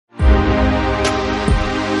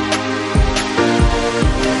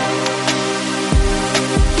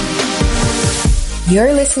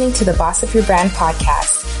You're listening to the Boss Up Your Brand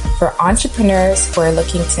podcast for entrepreneurs who are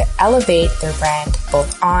looking to elevate their brand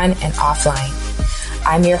both on and offline.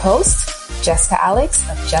 I'm your host, Jessica Alex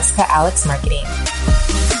of Jessica Alex Marketing.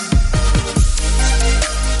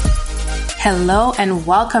 Hello and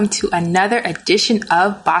welcome to another edition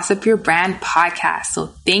of Boss Up Your Brand podcast. So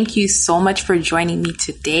thank you so much for joining me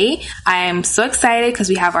today. I am so excited because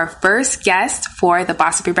we have our first guest for the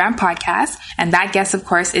Boss Up Your Brand podcast. And that guest, of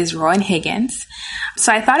course, is Rowan Higgins.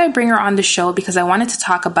 So I thought I'd bring her on the show because I wanted to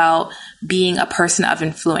talk about being a person of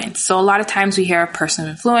influence. So a lot of times we hear a person of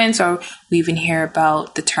influence, or we even hear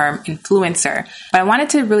about the term influencer. But I wanted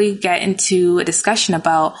to really get into a discussion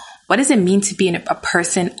about what does it mean to be a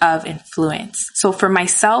person of influence? So for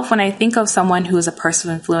myself, when I think of someone who is a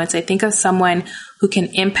person of influence, I think of someone who can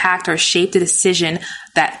impact or shape the decision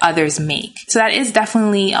that others make. So that is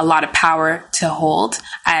definitely a lot of power to hold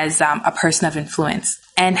as a person of influence.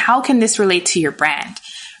 And how can this relate to your brand,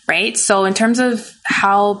 right? So in terms of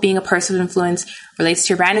how being a person of influence relates to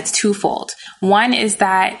your brand, it's twofold. One is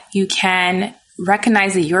that you can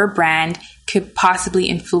recognize that your brand could possibly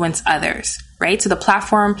influence others, right? So the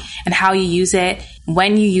platform and how you use it,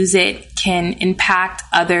 when you use it, can impact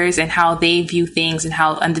others and how they view things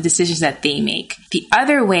and the decisions that they make. The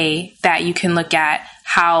other way that you can look at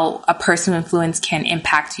how a person of influence can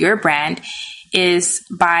impact your brand is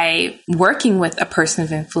by working with a person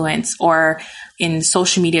of influence, or in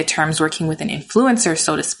social media terms, working with an influencer,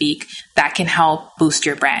 so to speak, that can help boost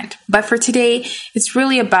your brand. But for today, it's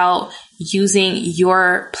really about using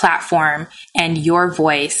your platform and your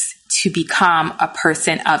voice to become a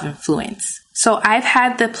person of influence. So I've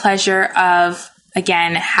had the pleasure of,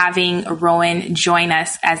 again, having Rowan join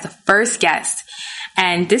us as the first guest.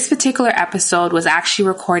 And this particular episode was actually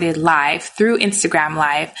recorded live through Instagram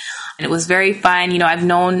Live. And it was very fun. You know, I've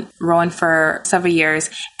known Rowan for several years.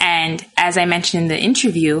 And as I mentioned in the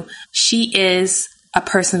interview, she is a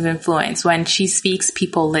person of influence. When she speaks,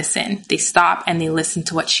 people listen. They stop and they listen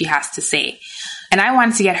to what she has to say. And I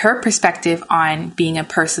wanted to get her perspective on being a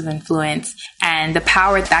person of influence and the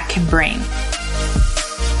power that can bring.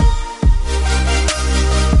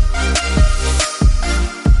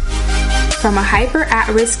 From a hyper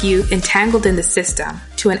at-risk youth entangled in the system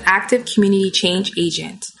to an active community change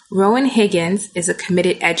agent, Rowan Higgins is a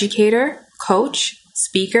committed educator, coach,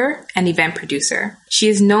 speaker, and event producer. She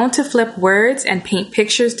is known to flip words and paint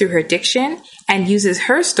pictures through her diction and uses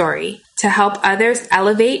her story to help others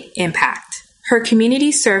elevate impact. Her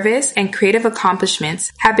community service and creative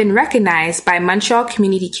accomplishments have been recognized by Montreal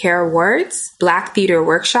Community Care Awards, Black Theatre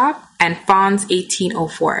Workshop, and FONS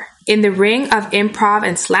 1804. In the ring of improv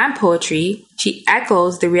and slam poetry, she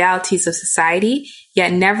echoes the realities of society,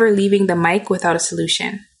 yet never leaving the mic without a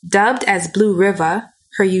solution. Dubbed as Blue River,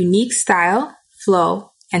 her unique style,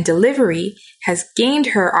 flow, and delivery has gained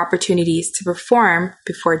her opportunities to perform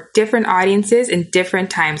before different audiences in different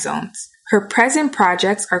time zones. Her present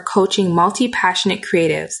projects are coaching multi-passionate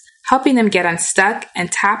creatives, helping them get unstuck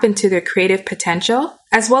and tap into their creative potential,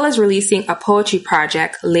 as well as releasing a poetry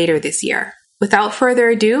project later this year. Without further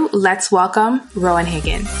ado, let's welcome Rowan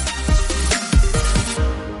Higgins.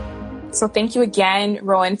 So thank you again,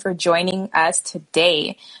 Rowan, for joining us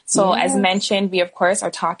today. So As mentioned, we of course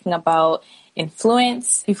are talking about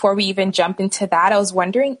influence. Before we even jump into that, I was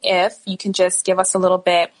wondering if you can just give us a little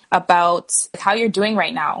bit about how you're doing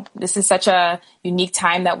right now. This is such a unique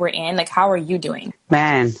time that we're in. Like, how are you doing?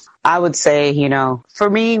 Man, I would say, for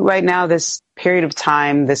me right now, this period of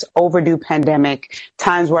time, this overdue pandemic,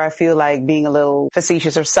 times where I feel like being a little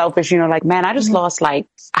facetious or selfish, man, I just lost I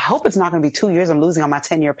hope it's not going to be 2 years I'm losing on my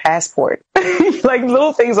 10-year passport. Like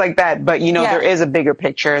little things like that. But, there is a bigger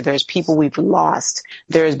picture. There's people we've lost.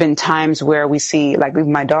 There's been times where we see, like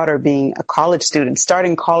my daughter being a college student,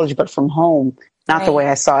 starting college, but from home. Not the way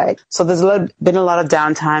I saw it. So there's been a lot of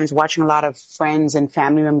downtimes, watching a lot of friends and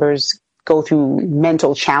family members go through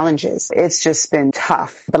mental challenges. It's just been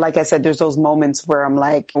tough. But like I said, there's those moments where I'm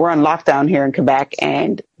like, we're on lockdown here in Quebec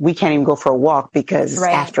and we can't even go for a walk because it's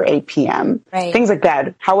after 8 p.m. Things like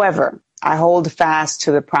that. However, I hold fast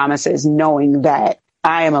to the promises knowing that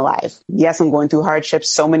I am alive. Yes, I'm going through hardships.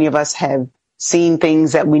 So many of us have seen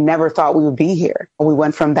things that we never thought we would be here. We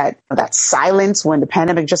went from that silence when the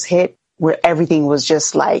pandemic just hit, where everything was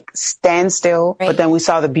just like standstill, but then we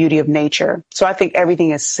saw the beauty of nature. So I think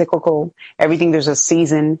everything is cyclical. Everything, there's a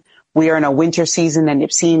season. We are in a winter season and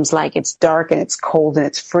it seems like it's dark and it's cold and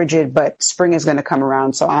it's frigid, but spring is going to come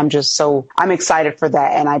around. So I'm excited for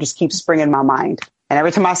that. And I just keep spring in my mind. And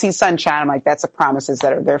every time I see sunshine, I'm like, that's the promises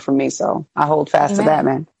that are there for me. So I hold fast to that,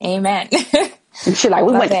 man. Amen. And she's like,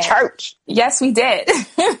 we went to church. Yes, we did.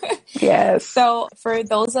 Yes. So for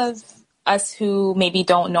those of us who maybe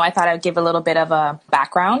don't know, I thought I'd give a little bit of a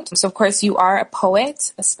background. So of course you are a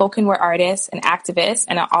poet, a spoken word artist, an activist,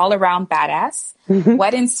 and an all-around badass.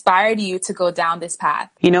 What inspired you to go down this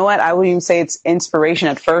path? You know what? I wouldn't even say it's inspiration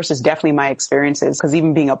at first. It's definitely my experiences. Because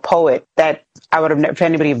even being a poet, that I would have never, if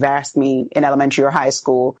anybody had asked me in elementary or high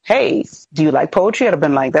school, hey, do you like poetry? I'd have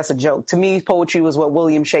been like, that's a joke. To me, poetry was what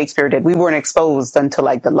William Shakespeare did. We weren't exposed until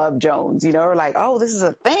like the Love Jones, you know, or like, oh, this is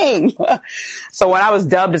a thing. So when I was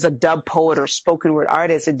dubbed as a dub poet or spoken word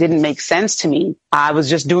artist, it didn't make sense to me. I was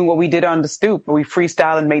just doing what we did on the stoop. We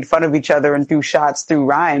freestyled and made fun of each other and threw shots, threw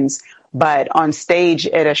rhymes. But on stage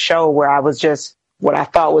at a show where I was just what I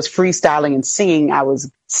thought was freestyling and singing, I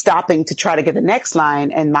was stopping to try to get the next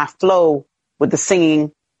line, and my flow with the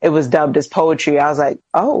singing, it was dubbed as poetry. I was like,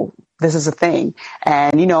 oh, this is a thing.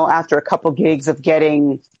 And, you know, after a couple gigs of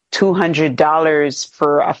getting $200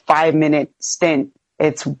 for a 5-minute stint,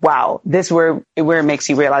 it's wow. This where it makes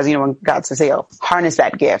you realize, you know, when God says, hey, harness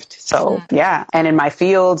that gift. So yeah. And in my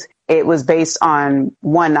field, it was based on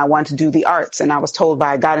one, I wanted to do the arts. And I was told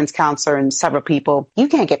by a guidance counselor and several people, you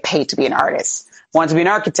can't get paid to be an artist. Wanted to be an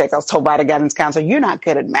architect. I was told by the guidance counselor, you're not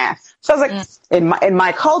good at math. So I was like, in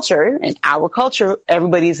my culture, in our culture,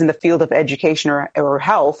 everybody's in the field of education or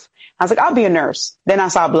health. I was like, I'll be a nurse. Then I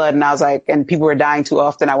saw blood and I was like, and people were dying too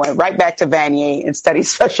often. I went right back to Vanier and studied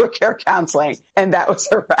special care counseling. And that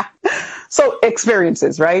was a wrap. So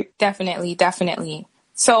experiences, right? Definitely, definitely.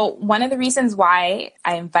 So one of the reasons why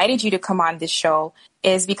I invited you to come on this show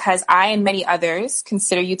is because I and many others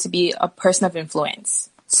consider you to be a person of influence.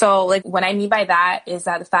 So like what I mean by that is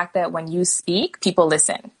that the fact that when you speak, people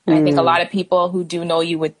listen. I think a lot of people who do know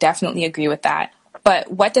you would definitely agree with that. But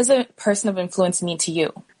what does a person of influence mean to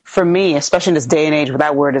you? For me, especially in this day and age where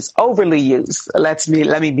that word is overly used, let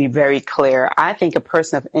me be very clear. I think a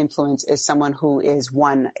person of influence is someone who is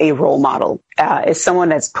a role model, is someone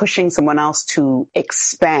that's pushing someone else to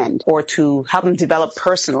expand or to help them develop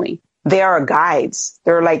personally. They are guides.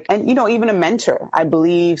 They're like, and you know, even a mentor. I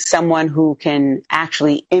believe someone who can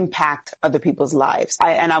actually impact other people's lives.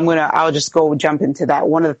 I'll just jump into that.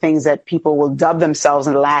 One of the things that people will dub themselves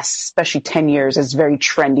in the last, especially 10 years, is very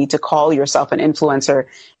trendy to call yourself an influencer.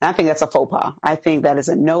 And I think that's a faux pas. I think that is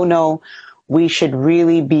a no-no. We should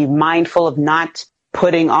really be mindful of not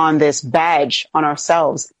putting on this badge on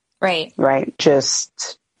ourselves. Right. Right.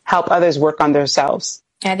 Just help others work on themselves.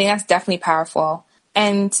 And I think that's definitely powerful.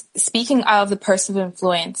 And speaking of the person of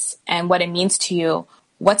influence and what it means to you,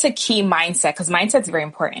 what's a key mindset? Because mindset is very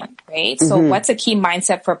important, right? So what's a key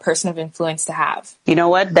mindset for a person of influence to have? You know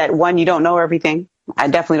what? That one, you don't know everything. I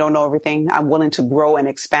definitely don't know everything. I'm willing to grow and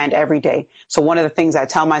expand every day. So one of the things I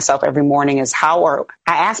tell myself every morning is I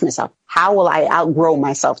ask myself, how will I outgrow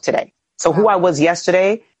myself today? So who I was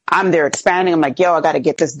yesterday, I'm there expanding. I'm like, yo, I got to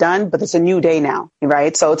get this done, but it's a new day now,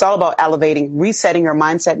 right? So it's all about elevating, resetting your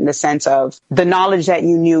mindset in the sense of the knowledge that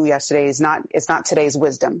you knew yesterday it's not today's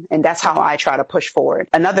wisdom. And that's how I try to push forward.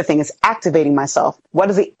 Another thing is activating myself. What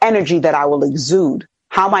is the energy that I will exude?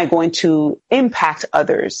 How am I going to impact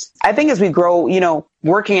others? I think as we grow, you know,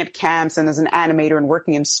 working at camps and as an animator and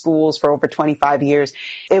working in schools for over 25 years,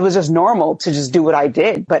 it was just normal to just do what I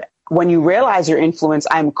did. But when you realize your influence,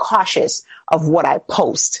 I'm cautious of what I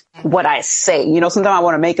post, what I say. You know, sometimes I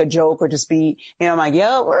want to make a joke or just be, you know, I'm like,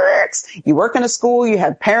 yo, works. You work in a school, you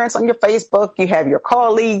have parents on your Facebook, you have your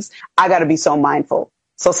colleagues. I got to be so mindful.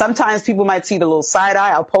 So sometimes people might see the little side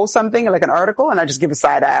eye. I'll post something like an article and I just give a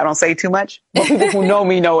side eye. I don't say too much. But people who know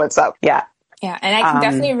me know what's up. Yeah. Yeah. And I can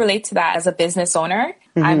definitely relate to that as a business owner.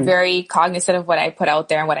 I'm very cognizant of what I put out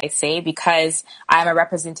there and what I say because I'm a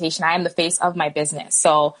representation. I am the face of my business.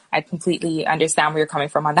 So I completely understand where you're coming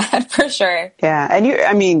from on that for sure. Yeah.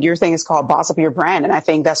 And your thing is called Boss Up Your Brand. And I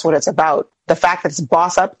think that's what it's about. The fact that it's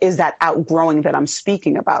boss up is that outgrowing that I'm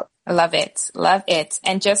speaking about. I love it. Love it.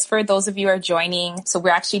 And just for those of you who are joining, so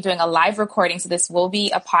we're actually doing a live recording. So this will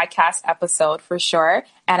be a podcast episode for sure.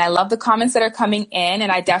 And I love the comments that are coming in.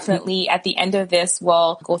 And I definitely, at the end of this,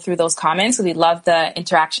 will go through those comments. So we love the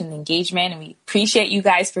interaction and engagement. And we appreciate you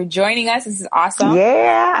guys for joining us. This is awesome.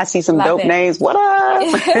 Yeah. I see some dope names. What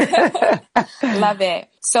up? Love it.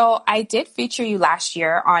 So I did feature you last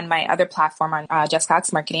year on my other platform on Just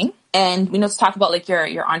Cox Marketing. And we know to talk about like your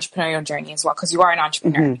entrepreneurial journey as well, because you are an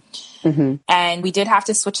entrepreneur. And we did have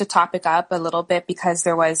to switch the topic up a little bit because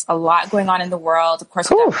there was a lot going on in the world. Of course,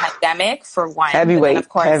 with the pandemic for one. Heavyweight,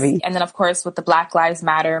 heavy. And then of course with the Black Lives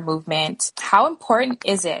Matter movement. How important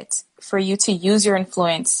is it for you to use your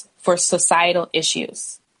influence for societal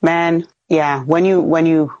issues? Man, yeah. When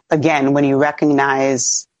you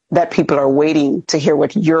recognize that people are waiting to hear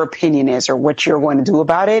what your opinion is or what you're going to do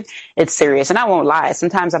about it, it's serious. And I won't lie.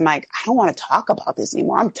 Sometimes I'm like, I don't want to talk about this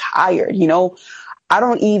anymore. I'm tired. I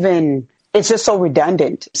don't even, it's just so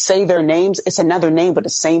redundant. Say their names. It's another name, but the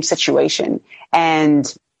same situation.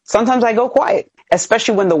 And sometimes I go quiet,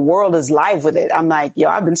 especially when the world is live with it. I'm like, yo,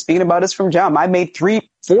 I've been speaking about this from jump. I made 3,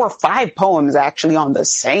 4, 5 poems actually on the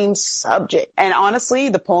same subject. And honestly,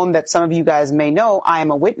 the poem that some of you guys may know, I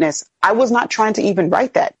Am a Witness, I was not trying to even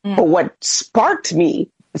write that. But what sparked me,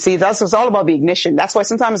 see, it's all about the ignition. That's why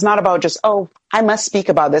sometimes it's not about just, oh, I must speak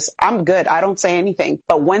about this. I'm good. I don't say anything.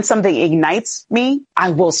 But when something ignites me,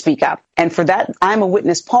 I will speak up. And for that I'm a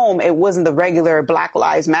Witness poem, it wasn't the regular Black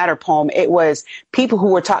Lives Matter poem. It was people who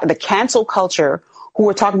were talking, the cancel culture, who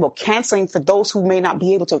were talking about canceling for those who may not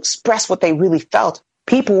be able to express what they really felt.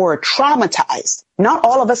 People were traumatized. Not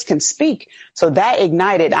all of us can speak. So that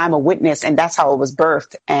ignited I'm a Witness, and that's how it was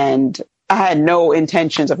birthed. And I had no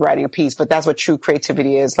intentions of writing a piece, but that's what true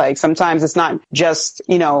creativity is. Like sometimes it's not just,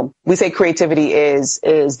 we say creativity is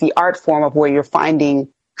the art form of where you're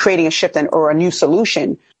creating a shift or a new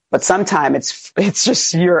solution. But sometimes it's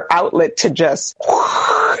just your outlet to just,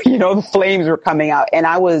 the flames were coming out. And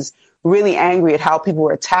I was really angry at how people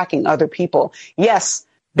were attacking other people. Yes,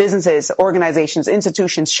 businesses, organizations,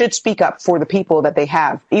 institutions should speak up for the people that they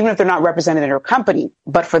have, even if they're not represented in their company.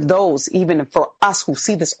 But for those, even for us who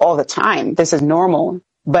see this all the time, this is normal,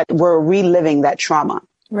 but we're reliving that trauma.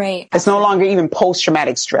 Right. It's no longer even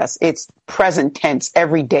post-traumatic stress. It's present tense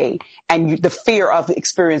every day. And the fear of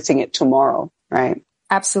experiencing it tomorrow. Right.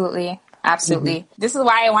 Absolutely. Absolutely. Mm-hmm. This is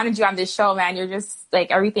why I wanted you on this show, man. You're just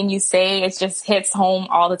like everything you say, it just hits home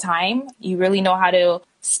all the time. You really know how to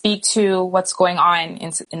speak to what's going on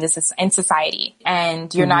in society.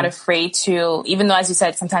 And you're not afraid to, even though, as you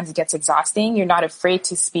said, sometimes it gets exhausting, you're not afraid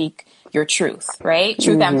to speak your truth, right?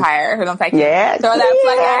 Truth Empire. I don't know if I can throw that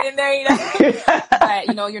plug in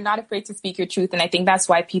there, But, you're not afraid to speak your truth. And I think that's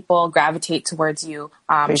why people gravitate towards you.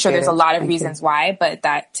 I'm sure there's a lot of reasons why, but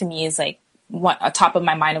that to me is like a top of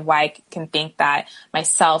my mind of why I can think that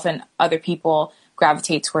myself and other people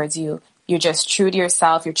gravitate towards you. You're just true to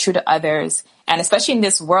yourself. You're true to others. And especially in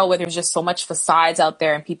this world where there's just so much facades out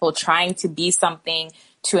there and people trying to be something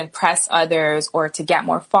to impress others or to get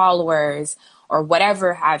more followers or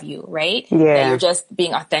whatever have you, right? Yeah. That you're just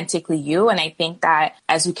being authentically you. And I think that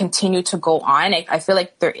as we continue to go on, I feel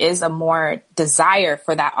like there is a more desire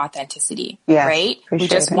for that authenticity, right? We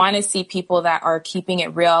just want to see people that are keeping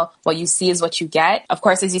it real. What you see is what you get. Of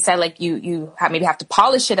course, as you said, like you maybe have to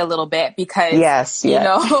polish it a little bit because, you're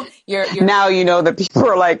now, that people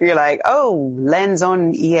are like, you're like, oh, lens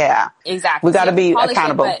on. Yeah, exactly. We got to be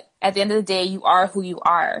accountable. At the end of the day, you are who you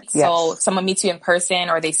are. Yes. So if someone meets you in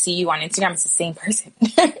person or they see you on Instagram, it's the same person.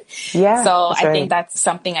 So I think that's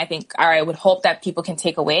something I would hope that people can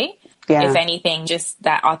take away. Yeah. If anything, just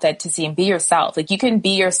that authenticity and be yourself. Like you can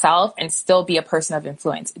be yourself and still be a person of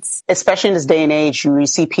influence. Especially in this day and age, you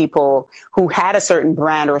see people who had a certain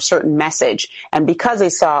brand or a certain message. And because they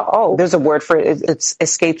saw, there's a word for it. It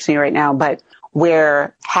escapes me right now, but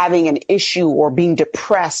where having an issue or being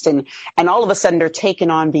depressed and all of a sudden they're taking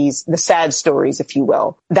on the sad stories, if you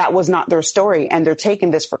will. That was not their story. And they're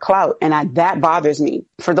taking this for clout. And that bothers me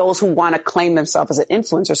for those who want to claim themselves as an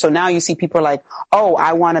influencer. So now you see people are like,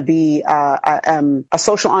 I want to be a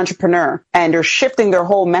social entrepreneur, and they're shifting their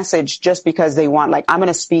whole message just because they want, like, I'm going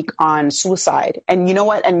to speak on suicide. And you know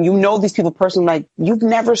what? And these people personally, like, you've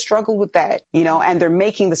never struggled with that, and they're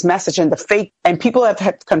making this message and the fake, and people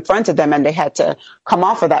have confronted them and they had to come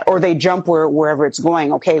off of that, or they jump wherever it's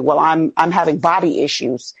going. Okay, well, I'm having body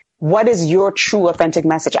issues. What is your true authentic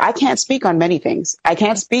message? I can't speak on many things. I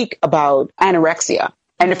can't speak about anorexia.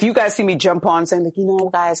 And if you guys see me jump on saying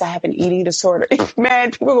like, guys, I have an eating disorder,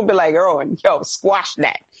 man, people will be like, squash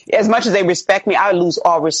that. As much as they respect me, I lose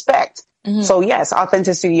all respect. Mm-hmm. So yes,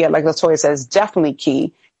 authenticity, like Latoya says, definitely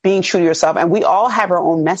key. Being true to yourself. And we all have our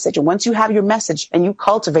own message. And once you have your message and you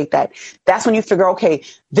cultivate that, that's when you figure, okay,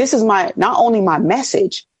 this is not only my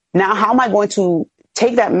message. Now, how am I going to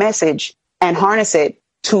take that message and harness it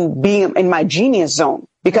to be in my genius zone?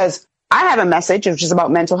 Because I have a message which is about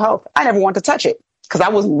mental health. I never want to touch it because I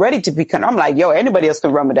wasn't ready to I'm like, anybody else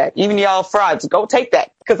can run with that. Even y'all frauds, go take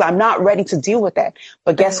that because I'm not ready to deal with that.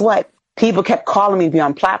 But guess what? People kept calling me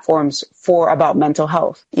on platforms about mental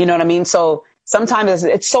health. You know what I mean? So sometimes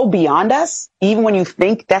it's so beyond us. Even when you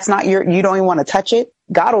think that's not you don't even want to touch it,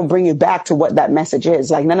 God will bring you back to what that message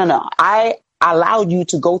is. Like, no. I allowed you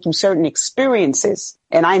to go through certain experiences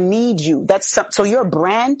and I need you. So your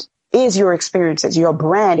brand is your experiences. Your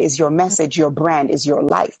brand is your message. Your brand is your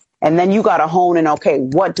life. And then you got to hone in, okay,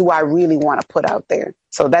 what do I really want to put out there?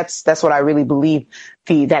 So that's what I really believe,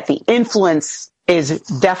 that the influence is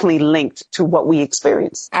definitely linked to what we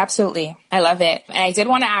experience. Absolutely. I love it. And I did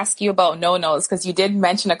want to ask you about no-nos, because you did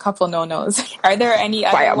mention a couple no-nos. Are there any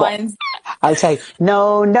other ones? I'll say,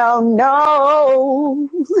 no, no, no.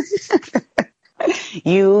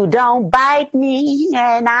 You don't bite me,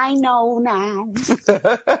 and I know now.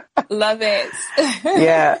 Love it.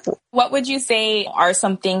 Yeah. What would you say are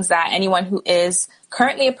some things that anyone who is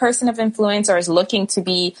currently a person of influence or is looking to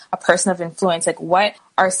be a person of influence, like what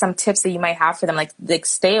are some tips that you might have for them? Like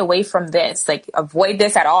stay away from this, like avoid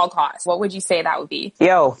this at all costs. What would you say that would be?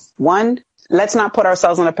 One, let's not put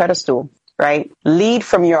ourselves on a pedestal, right? Lead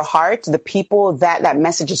from your heart, the people that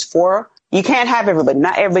message is for. You can't have everybody.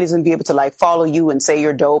 Not everybody's going to be able to like follow you and say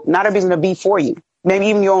you're dope. Not everybody's going to be for you. Maybe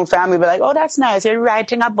even your own family will be like, oh, that's nice. You're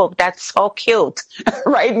writing a book. That's so cute.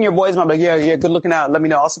 Right? And your boys might be like, yeah, good looking out. Let me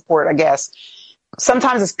know. I'll support, I guess.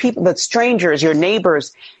 Sometimes it's people, the strangers, your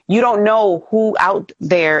neighbors. You don't know who out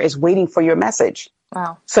there is waiting for your message.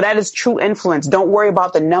 Wow. So that is true influence. Don't worry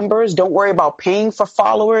about the numbers. Don't worry about paying for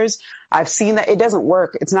followers. I've seen that it doesn't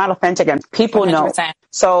work. It's not authentic, and people 100%. Know.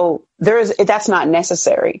 So that's not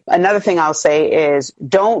necessary. Another thing I'll say is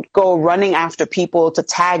don't go running after people to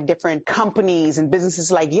tag different companies and businesses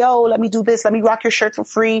like, yo, let me do this. Let me rock your shirt for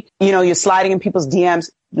free. You know, you're sliding in people's DMs.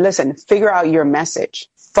 Listen, figure out your message.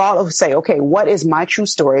 Say, okay, what is my true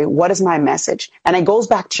story? What is my message? And it goes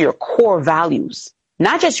back to your core values.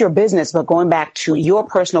 Not just your business, but going back to your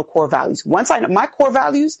personal core values. My core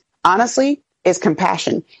values, honestly, is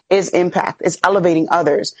compassion, is impact, is elevating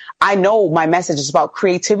others. I know my message is about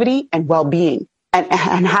creativity and well-being.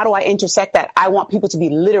 And how do I intersect that? I want people to be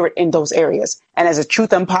literate in those areas. And as a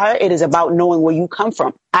truth empire, it is about knowing where you come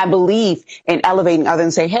from. I believe in elevating others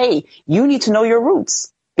and say, hey, you need to know your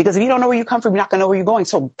roots. Because if you don't know where you come from, you're not going to know where you're going.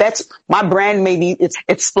 So that's my brand. Maybe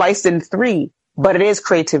it's spliced in 3. But it is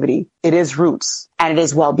creativity, it is roots, and it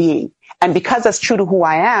is well-being. And because that's true to who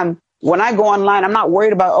I am, when I go online, I'm not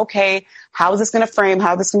worried about, okay, how is this going to frame?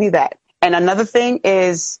 How is this going to be that? And another thing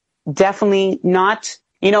is definitely not,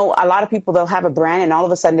 a lot of people, they'll have a brand and all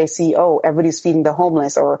of a sudden they see, oh, everybody's feeding the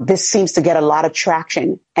homeless, or this seems to get a lot of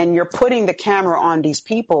traction. And you're putting the camera on these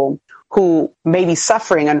people who may be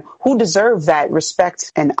suffering and who deserve that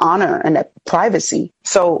respect and honor and that privacy.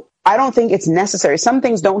 So I don't think it's necessary. Some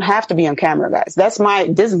things don't have to be on camera, guys. This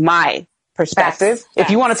is my perspective. Yes.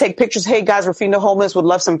 If you want to take pictures, hey guys, we're feeding the homeless,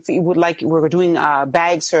 we're doing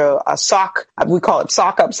bags for a sock. We call it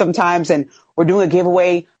sock up sometimes. And we're doing a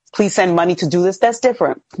giveaway. Please send money to do this. That's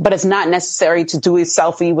different, but it's not necessary to do a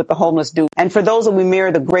selfie with the homeless dude. And for those that we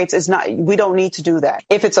mirror the greats, we don't need to do that.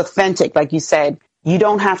 If it's authentic, like you said, you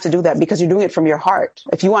don't have to do that because you're doing it from your heart.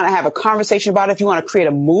 If you want to have a conversation about it, if you want to create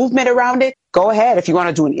a movement around it, go ahead. If you want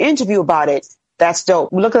to do an interview about it, that's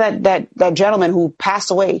dope. Look at that gentleman who passed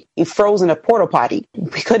away. He froze in a porta potty.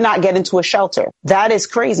 He could not get into a shelter. That is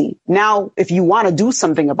crazy. Now, if you want to do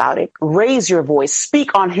something about it, raise your voice,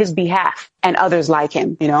 speak on his behalf and others like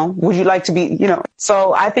him. Would you like to be,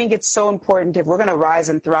 so I think it's so important if we're going to rise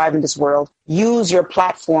and thrive in this world, use your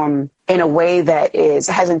platform in a way that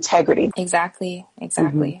has integrity. Exactly.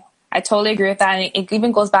 Mm-hmm. I totally agree with that. And it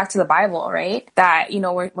even goes back to the Bible, right? That,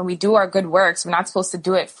 when we do our good works, we're not supposed to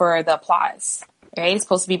do it for the applause, right? It's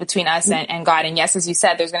supposed to be between us and God. And yes, as you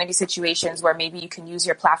said, there's going to be situations where maybe you can use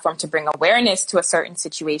your platform to bring awareness to a certain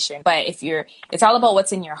situation. But it's all about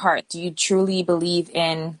what's in your heart. Do you truly believe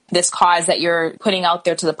in this cause that you're putting out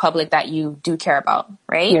there to the public that you do care about,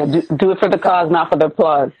 right? Yeah, do it for the cause, not for the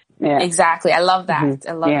applause. Yeah. Exactly. I love that. Mm-hmm.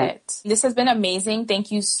 I love it. This has been amazing.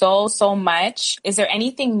 Thank you so, so much. Is there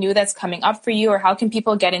anything new that's coming up for you, or how can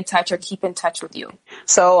people get in touch or keep in touch with you?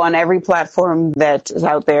 So on every platform that is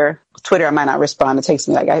out there, Twitter, I might not respond. It takes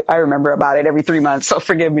me I remember about it every 3 months. So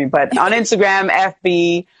forgive me. But on Instagram,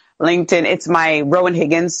 FB, LinkedIn, it's my Rowan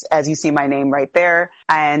Higgins, as you see my name right there.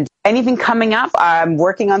 And anything coming up, I'm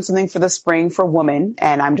working on something for the spring for women.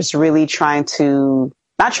 And I'm just really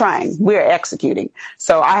we're executing.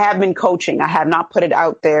 So I have been coaching. I have not put it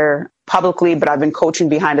out there publicly, but I've been coaching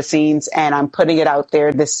behind the scenes, and I'm putting it out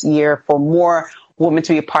there this year for more women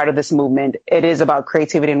to be a part of this movement. It is about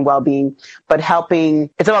creativity and well-being, but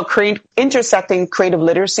it's about intersecting creative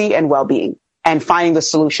literacy and well-being and finding the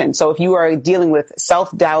solution. So if you are dealing with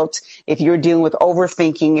self-doubt, if you're dealing with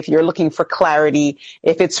overthinking, if you're looking for clarity,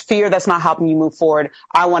 if it's fear that's not helping you move forward,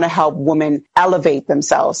 I want to help women elevate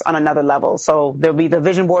themselves on another level. So there'll be the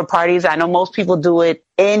vision board parties. I know most people do it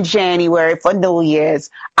in January for New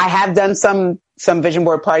Year's. I have done some vision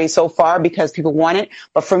board parties so far because people want it.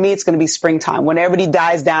 But for me, it's going to be springtime when everybody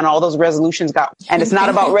dies down, all those resolutions and it's not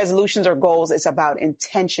about resolutions or goals. It's about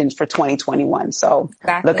intentions for 2021. So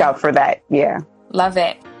Look out for that. Yeah. Love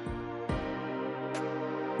it.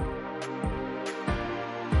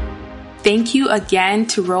 Thank you again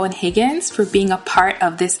to Rowan Higgins for being a part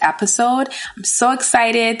of this episode. I'm so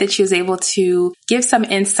excited that she was able to give some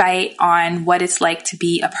insight on what it's like to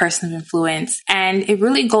be a person of influence. And it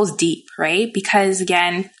really goes deep, right? Because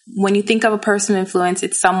again, when you think of a person of influence,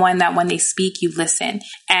 it's someone that when they speak, you listen.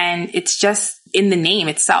 And it's just in the name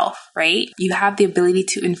itself, right? You have the ability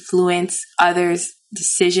to influence others'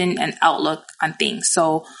 decision and outlook on things.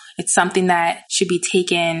 So it's something that should be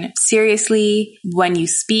taken seriously when you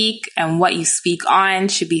speak, and what you speak on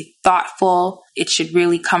should be thoughtful. It should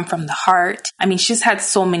really come from the heart. I mean, she's had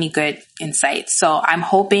so many good insights. So I'm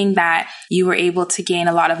hoping that you were able to gain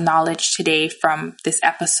a lot of knowledge today from this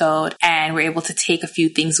episode and were able to take a few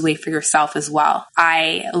things away for yourself as well.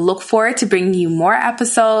 I look forward to bringing you more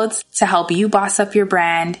episodes to help you boss up your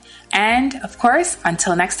brand. And of course,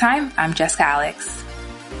 until next time, I'm Jessica Alex.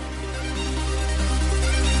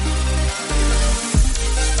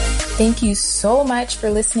 Thank you so much for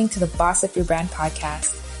listening to the Boss Up Your Brand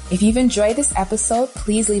podcast. If you've enjoyed this episode,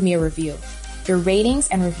 please leave me a review. Your ratings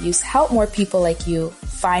and reviews help more people like you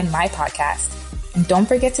find my podcast. And don't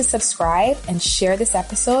forget to subscribe and share this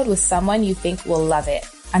episode with someone you think will love it.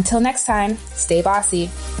 Until next time, stay bossy.